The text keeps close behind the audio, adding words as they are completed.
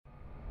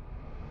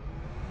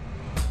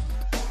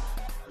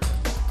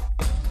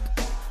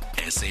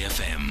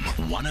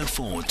SAFM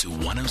 104 to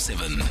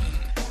 107.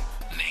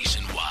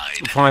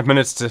 Nationwide. 5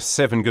 minutes to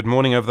 7. Good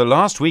morning. Over the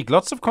last week,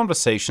 lots of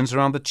conversations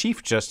around the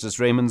Chief Justice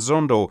Raymond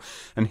Zondo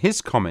and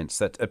his comments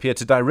that appear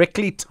to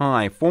directly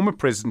tie former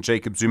President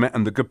Jacob Zuma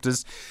and the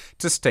Guptas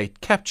to state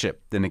capture.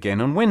 Then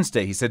again on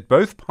Wednesday, he said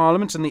both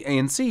Parliament and the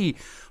ANC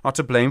are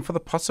to blame for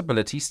the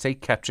possibility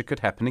state capture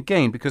could happen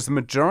again because the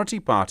majority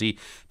party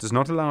does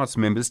not allow its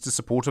members to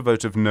support a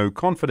vote of no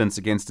confidence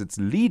against its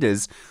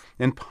leaders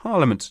in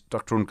Parliament.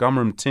 Dr.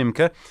 Ongama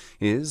Mtimka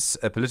is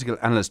a political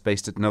analyst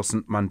based at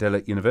Nelson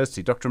Mandela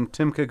University. Dr.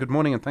 Mtimka, good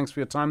morning and thanks for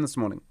your time this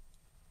morning.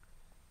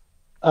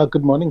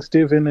 Good morning,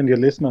 Stephen, and your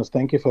listeners.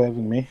 Thank you for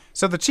having me.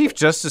 So the Chief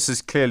Justice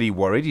is clearly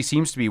worried. He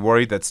seems to be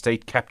worried that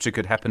state capture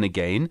could happen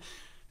again.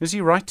 Is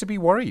he right to be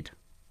worried?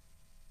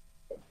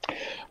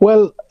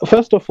 Well,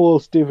 first of all,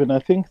 Stephen, I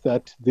think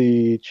that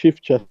the Chief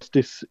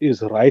Justice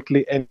is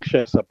rightly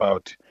anxious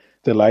about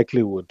the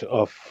likelihood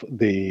of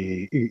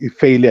the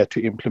failure to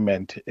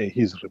implement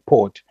his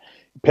report.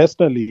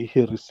 Personally,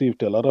 he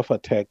received a lot of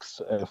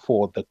attacks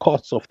for the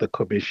costs of the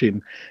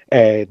commission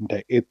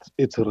and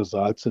its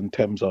results in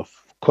terms of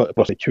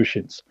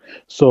prosecutions.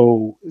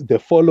 So the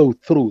follow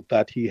through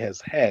that he has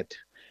had,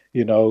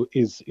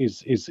 is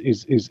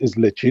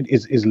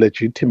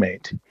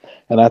legitimate,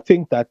 and I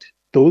think that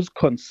those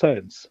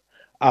concerns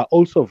are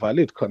also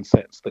valid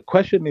concerns. The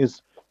question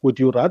is, would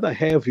you rather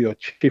have your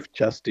Chief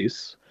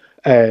Justice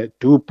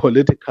do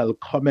political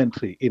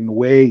commentary in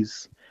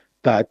ways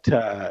that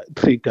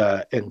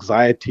trigger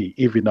anxiety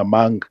even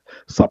among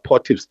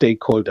supportive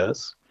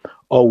stakeholders,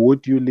 or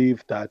would you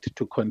leave that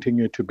to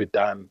continue to be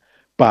done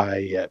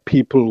by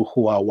people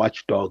who are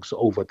watchdogs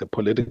over the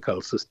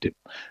political system?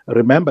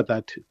 Remember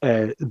that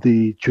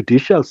the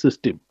judicial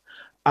system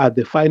are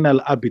the final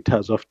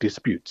arbiters of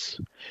disputes.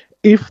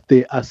 If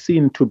they are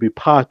seen to be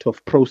part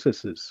of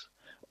processes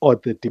or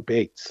the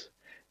debates,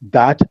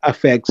 that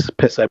affects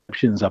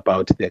perceptions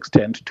about the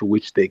extent to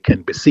which they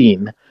can be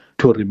seen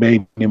to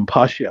remain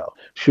impartial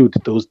should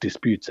those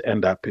disputes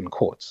end up in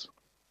courts.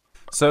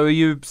 So are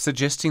you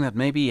suggesting that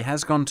maybe he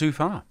has gone too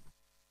far?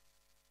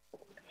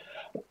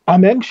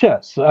 I'm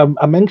anxious.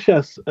 I'm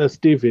anxious,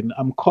 Stephen.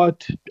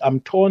 I'm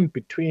torn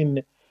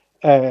between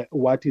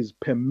what is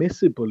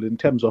permissible in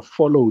terms of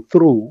follow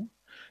through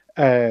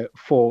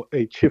for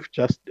a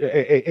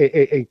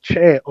a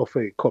chair of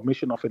a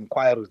commission of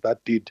inquiries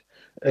that did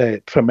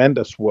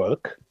tremendous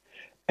work,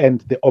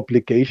 and the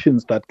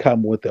obligations that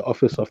come with the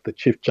office of the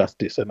Chief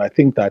Justice. And I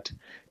think that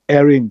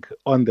erring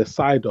on the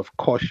side of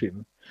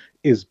caution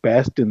is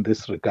best in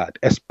this regard,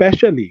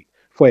 especially,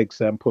 for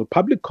example,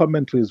 public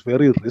commentary is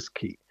very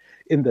risky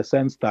in the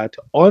sense that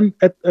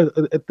at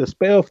the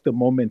spur of the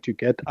moment you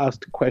get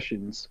asked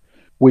questions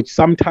which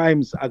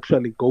sometimes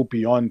actually go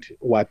beyond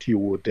what you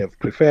would have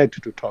preferred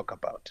to talk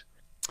about.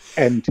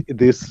 And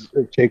this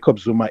Jacob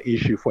Zuma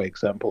issue, for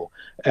example,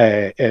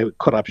 a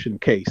corruption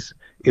case,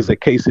 is a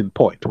case in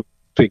point, which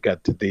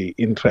triggered the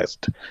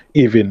interest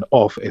even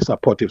of a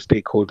supportive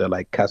stakeholder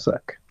like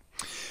CASAC.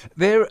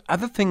 There are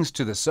other things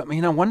to this. I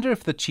mean, I wonder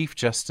if the Chief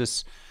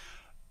Justice...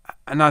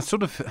 And I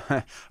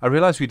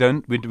realize we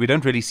don't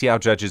really see our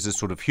judges as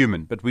sort of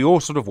human, but we all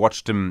sort of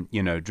watched him,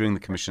 during the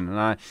commission.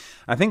 And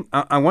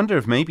I wonder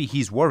if maybe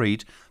he's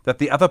worried that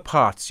the other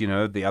parts, you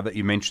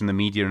mentioned the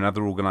media and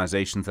other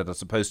organizations that are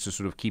supposed to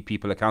sort of keep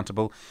people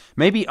accountable,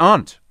 maybe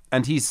aren't.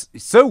 And he's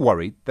so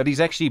worried that he's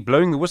actually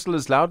blowing the whistle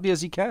as loudly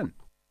as he can.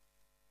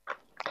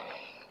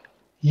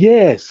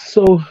 Yes.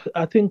 So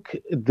I think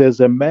there's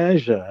a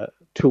measure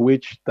to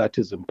which that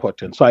is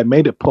important. So I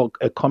made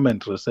a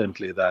comment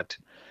recently that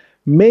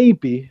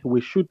maybe we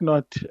should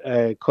not,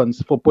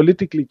 for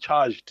politically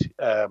charged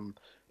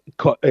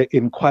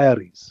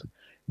inquiries,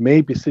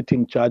 maybe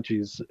sitting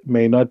judges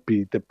may not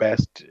be the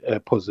best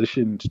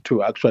positioned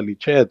to actually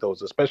chair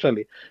those,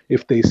 especially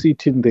if they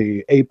sit in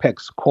the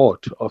apex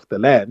court of the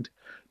land,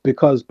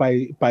 because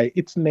by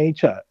its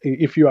nature,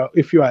 if you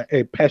are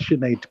a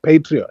passionate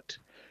patriot,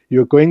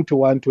 you're going to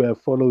want to have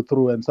follow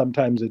through, and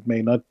sometimes it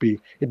may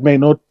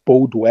not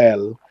bode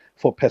well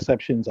for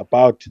perceptions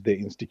about the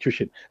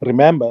institution.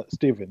 Remember,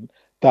 Stephen,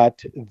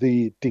 that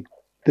the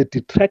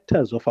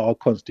detractors of our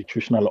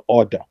constitutional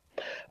order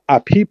are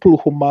people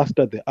who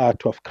master the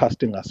art of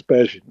casting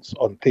aspersions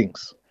on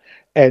things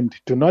and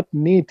do not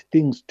need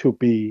things to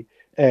be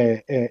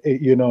a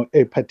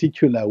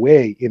particular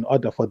way in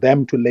order for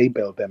them to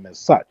label them as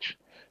such.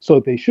 So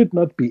they should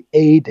not be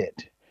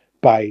aided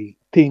by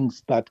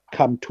things that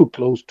come too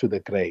close to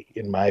the grey,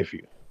 in my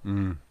view.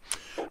 Mm.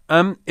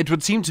 It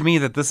would seem to me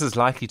that this is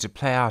likely to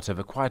play out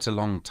over quite a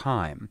long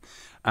time.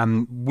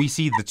 We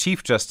see the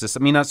Chief Justice. I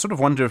mean, I sort of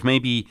wonder if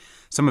maybe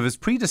some of his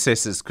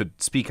predecessors could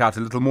speak out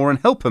a little more and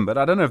help him, but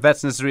I don't know if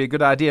that's necessarily a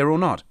good idea or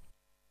not.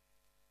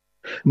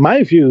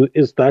 My view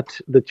is that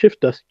the Chief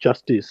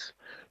Justice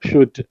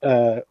should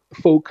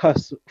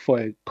focus for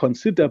a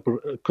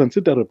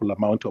considerable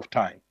amount of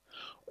time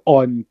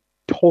on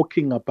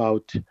talking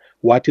about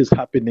what is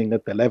happening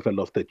at the level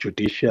of the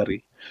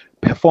judiciary,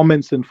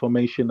 performance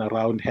information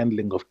around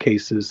handling of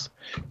cases,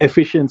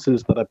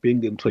 efficiencies that are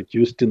being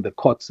introduced in the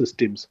court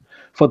systems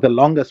for the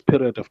longest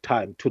period of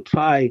time to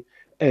try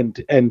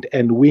and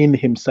wean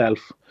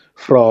himself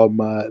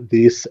from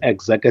this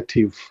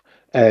executive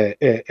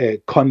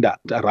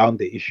conduct around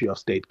the issue of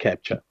state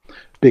capture,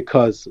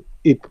 because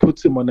it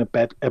puts him on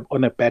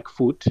a back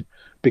foot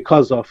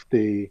because of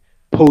the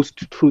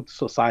post-truth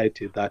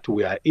society that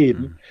we are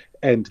in,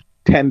 and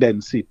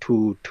tendency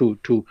to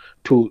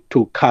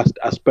cast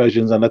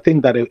aspersions. And I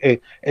think that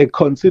a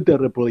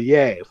considerable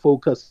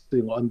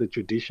focusing on the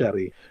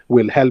judiciary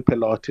will help a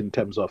lot in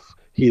terms of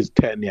his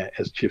tenure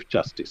as Chief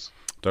Justice.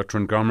 Dr.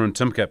 Ongama and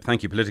Mtimka,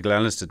 thank you. Political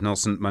analyst at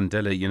Nelson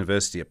Mandela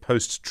University, a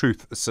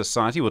post-truth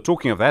society. We're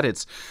talking of that.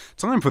 It's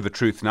time for the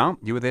truth now.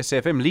 You with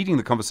SFM leading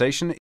the conversation.